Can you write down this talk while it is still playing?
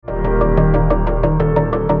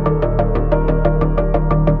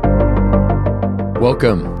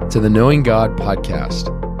Welcome to the Knowing God podcast.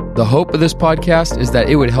 The hope of this podcast is that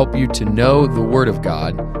it would help you to know the Word of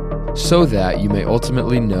God so that you may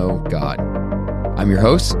ultimately know God. I'm your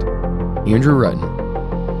host, Andrew Rutten.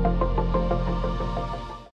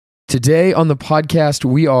 Today on the podcast,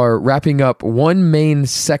 we are wrapping up one main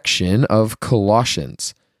section of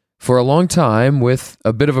Colossians. For a long time, with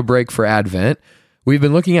a bit of a break for Advent, we've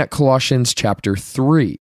been looking at Colossians chapter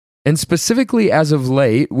 3. And specifically as of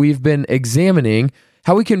late, we've been examining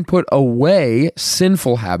how we can put away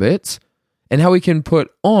sinful habits and how we can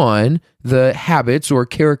put on the habits or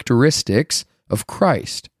characteristics of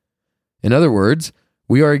Christ. In other words,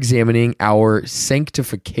 we are examining our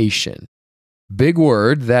sanctification. Big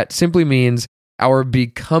word that simply means our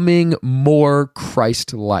becoming more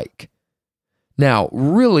Christ-like. Now,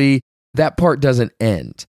 really, that part doesn't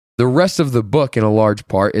end. The rest of the book, in a large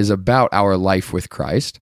part, is about our life with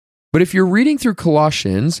Christ. But if you're reading through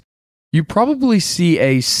Colossians, you probably see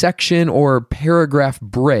a section or paragraph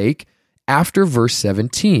break after verse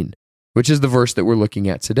 17, which is the verse that we're looking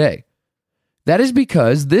at today. That is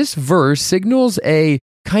because this verse signals a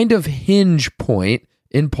kind of hinge point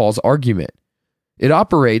in Paul's argument. It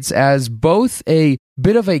operates as both a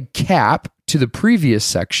bit of a cap to the previous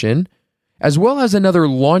section, as well as another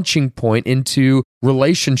launching point into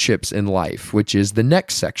relationships in life, which is the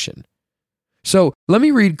next section. So let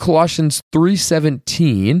me read Colossians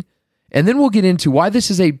 3:17, and then we'll get into why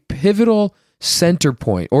this is a pivotal center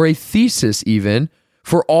point, or a thesis even,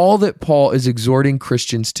 for all that Paul is exhorting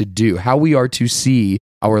Christians to do, how we are to see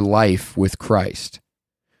our life with Christ.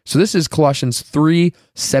 So this is Colossians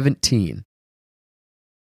 3:17.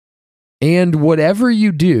 And whatever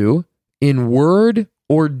you do, in word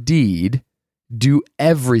or deed, do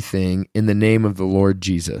everything in the name of the Lord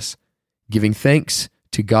Jesus, giving thanks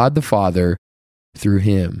to God the Father through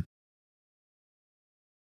him.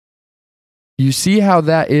 You see how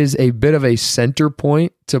that is a bit of a center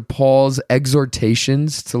point to Paul's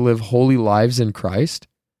exhortations to live holy lives in Christ?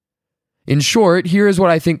 In short, here is what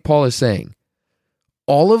I think Paul is saying.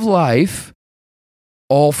 All of life,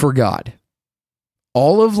 all for God.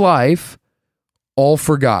 All of life, all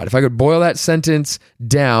for God. If I could boil that sentence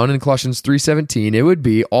down in Colossians 3:17, it would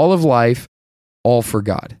be all of life, all for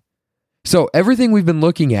God. So everything we've been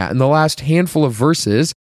looking at in the last handful of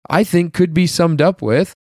verses, I think could be summed up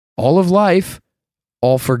with all of life,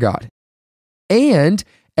 all for God. And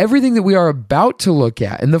everything that we are about to look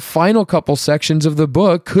at in the final couple sections of the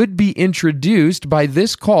book could be introduced by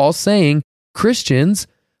this call saying, Christians,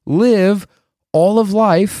 live all of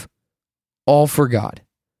life, all for God.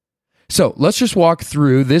 So let's just walk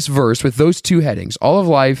through this verse with those two headings, all of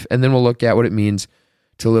life, and then we'll look at what it means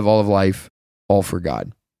to live all of life, all for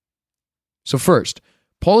God. So first,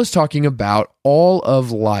 Paul is talking about all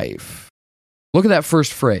of life. Look at that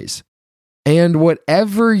first phrase. And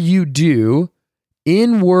whatever you do,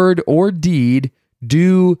 in word or deed,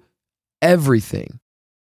 do everything.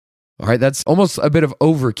 All right, that's almost a bit of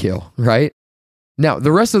overkill, right? Now,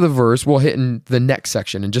 the rest of the verse we'll hit in the next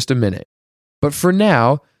section in just a minute. But for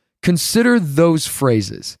now, consider those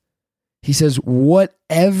phrases. He says,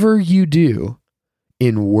 whatever you do,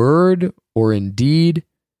 in word or in deed,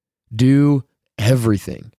 do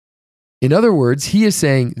everything. In other words, he is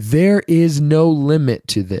saying there is no limit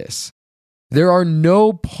to this. There are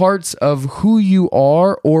no parts of who you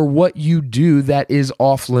are or what you do that is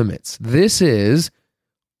off limits. This is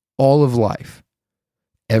all of life.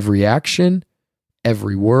 Every action,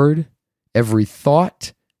 every word, every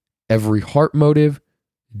thought, every heart motive,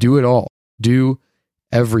 do it all. Do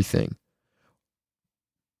everything.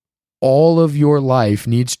 All of your life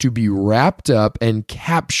needs to be wrapped up and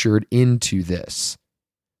captured into this.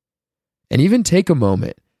 And even take a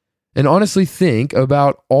moment and honestly think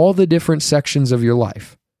about all the different sections of your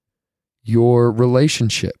life. Your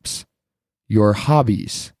relationships, your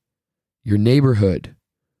hobbies, your neighborhood,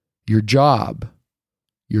 your job,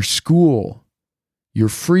 your school, your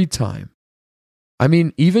free time. I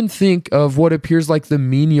mean, even think of what appears like the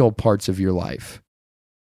menial parts of your life.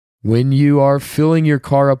 When you are filling your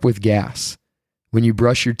car up with gas, when you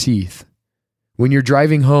brush your teeth, when you're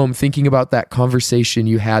driving home thinking about that conversation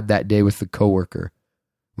you had that day with the coworker,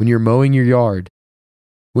 when you're mowing your yard,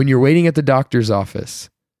 when you're waiting at the doctor's office,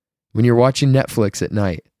 when you're watching Netflix at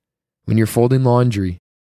night, when you're folding laundry,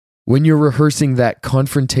 when you're rehearsing that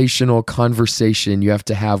confrontational conversation you have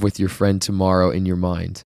to have with your friend tomorrow in your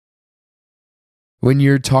mind, when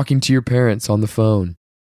you're talking to your parents on the phone,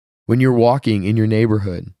 when you're walking in your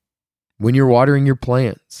neighborhood, when you're watering your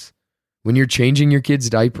plants, when you're changing your kids'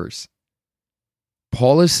 diapers.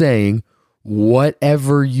 Paul is saying,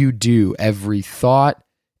 whatever you do, every thought,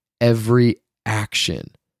 every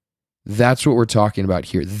action, That's what we're talking about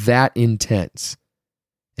here, that intense.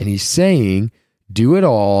 And he's saying, do it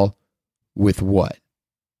all with what?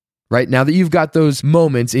 Right? Now that you've got those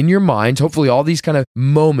moments in your mind, hopefully all these kind of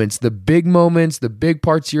moments, the big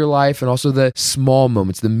parts of your life, and also the small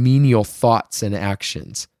moments, the menial thoughts and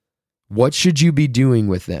actions. What should you be doing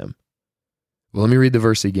with them? Well, let me read the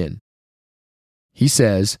verse again. He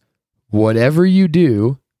says, whatever you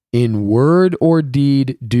do, in word or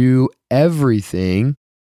deed, do everything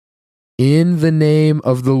in the name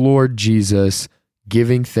of the Lord Jesus,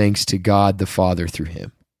 giving thanks to God the Father through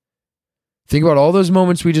him. Think about all those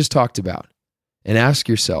moments we just talked about and ask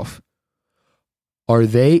yourself, are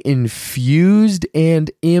they infused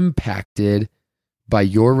and impacted by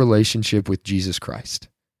your relationship with Jesus Christ?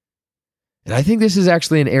 And I think this is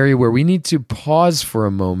actually an area where we need to pause for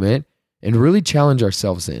a moment and really challenge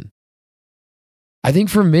ourselves in. I think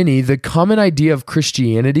for many, the common idea of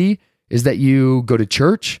Christianity is that you go to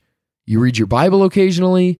church, you read your Bible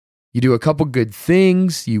occasionally, you do a couple good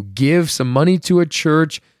things, you give some money to a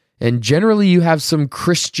church, and generally you have some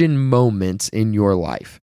Christian moments in your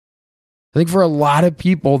life. I think for a lot of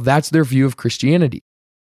people, that's their view of Christianity.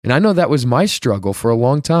 And I know that was my struggle for a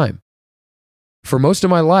long time. For most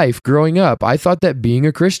of my life growing up, I thought that being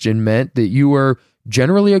a Christian meant that you were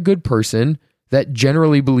generally a good person that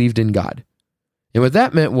generally believed in God. And what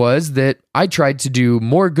that meant was that I tried to do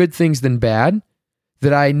more good things than bad,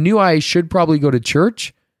 that I knew I should probably go to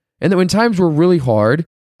church, and that when times were really hard,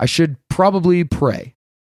 I should probably pray.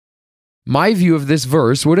 My view of this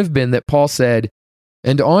verse would have been that Paul said,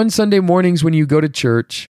 and on Sunday mornings when you go to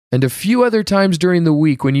church, and a few other times during the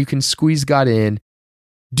week when you can squeeze God in,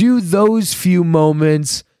 do those few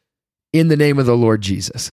moments in the name of the Lord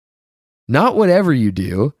Jesus. Not whatever you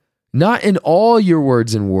do, not in all your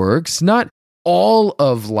words and works, not all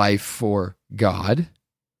of life for God,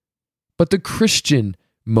 but the Christian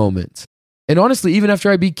moments. And honestly, even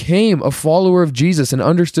after I became a follower of Jesus and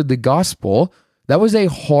understood the gospel, that was a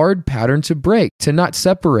hard pattern to break, to not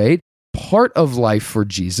separate part of life for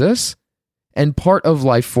Jesus and part of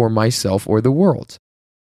life for myself or the world.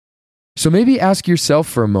 So maybe ask yourself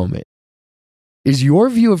for a moment, is your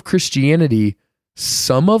view of Christianity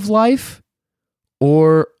some of life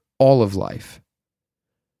or all of life?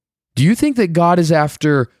 Do you think that God is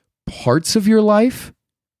after parts of your life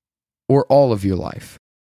or all of your life?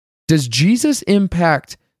 Does Jesus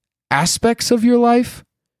impact aspects of your life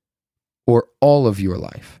or all of your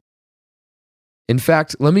life? In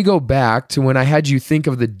fact, let me go back to when I had you think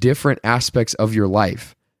of the different aspects of your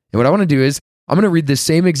life. And what I want to do is, I'm going to read the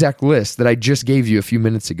same exact list that I just gave you a few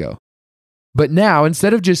minutes ago. But now,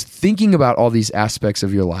 instead of just thinking about all these aspects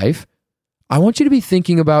of your life, I want you to be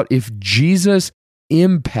thinking about if Jesus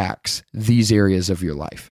impacts these areas of your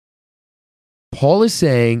life. Paul is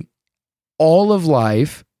saying all of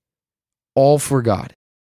life, all for God.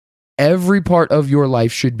 Every part of your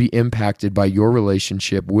life should be impacted by your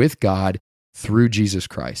relationship with God through Jesus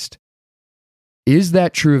Christ. Is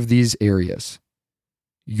that true of these areas?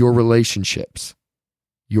 Your relationships,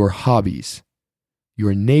 your hobbies,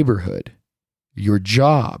 your neighborhood, your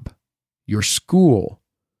job, your school,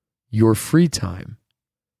 your free time.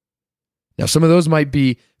 Now, some of those might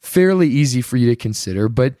be fairly easy for you to consider,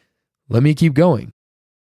 but let me keep going.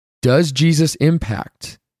 Does Jesus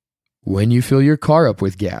impact when you fill your car up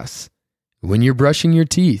with gas, when you're brushing your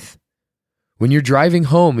teeth, when you're driving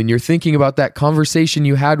home and you're thinking about that conversation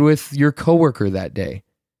you had with your coworker that day,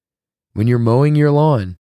 when you're mowing your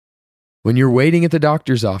lawn, when you're waiting at the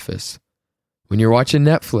doctor's office, when you're watching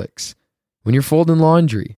Netflix, when you're folding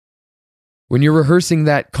laundry, when you're rehearsing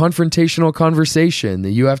that confrontational conversation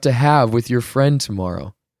that you have to have with your friend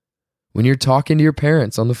tomorrow, when you're talking to your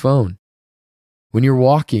parents on the phone, when you're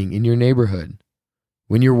walking in your neighborhood,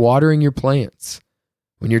 when you're watering your plants,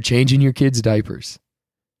 when you're changing your kids' diapers.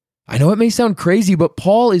 I know it may sound crazy, but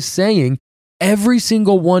Paul is saying every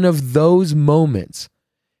single one of those moments,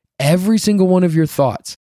 every single one of your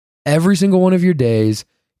thoughts, every single one of your days,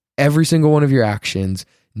 every single one of your actions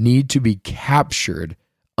need to be captured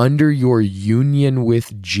under your union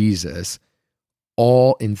with Jesus,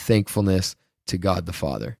 all in thankfulness to God the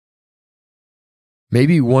Father.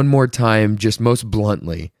 Maybe one more time, just most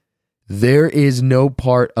bluntly, there is no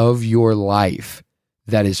part of your life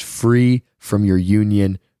that is free from your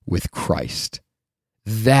union with Christ.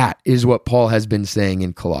 That is what Paul has been saying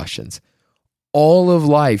in Colossians. All of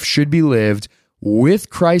life should be lived with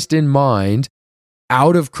Christ in mind,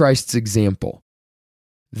 out of Christ's example.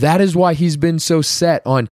 That is why he's been so set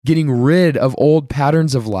on getting rid of old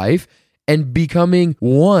patterns of life and becoming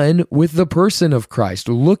one with the person of Christ,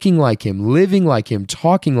 looking like him, living like him,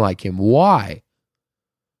 talking like him. Why?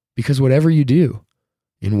 Because whatever you do,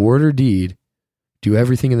 in word or deed, do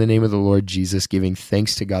everything in the name of the Lord Jesus, giving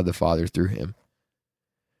thanks to God the Father through him.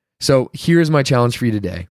 So here's my challenge for you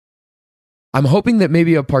today. I'm hoping that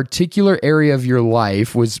maybe a particular area of your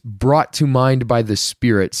life was brought to mind by the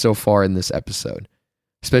Spirit so far in this episode,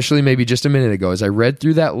 especially maybe just a minute ago. As I read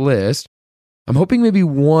through that list, I'm hoping maybe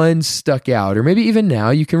one stuck out, or maybe even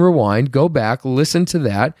now you can rewind, go back, listen to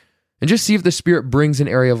that, and just see if the Spirit brings an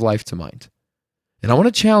area of life to mind. And I want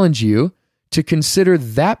to challenge you to consider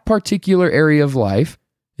that particular area of life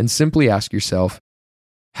and simply ask yourself,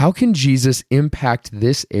 how can Jesus impact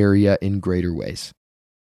this area in greater ways?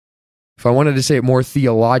 If I wanted to say it more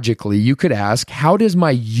theologically, you could ask, how does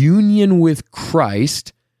my union with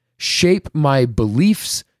Christ shape my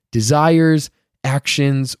beliefs, desires,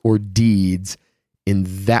 actions, or deeds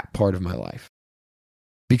in that part of my life?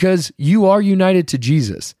 Because you are united to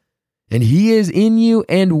Jesus, and he is in you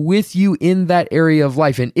and with you in that area of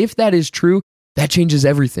life. And if that is true, that changes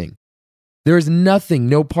everything. There is nothing,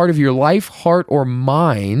 no part of your life, heart, or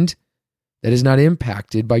mind that is not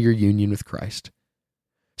impacted by your union with Christ.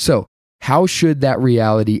 So, how should that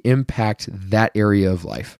reality impact that area of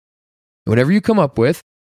life? Whatever you come up with,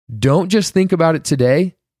 don't just think about it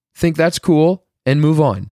today, think that's cool, and move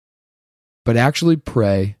on. But actually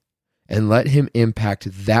pray and let him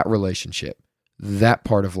impact that relationship, that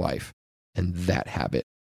part of life, and that habit.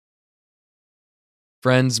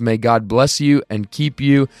 Friends, may God bless you and keep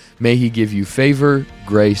you. May he give you favor,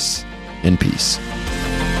 grace, and peace.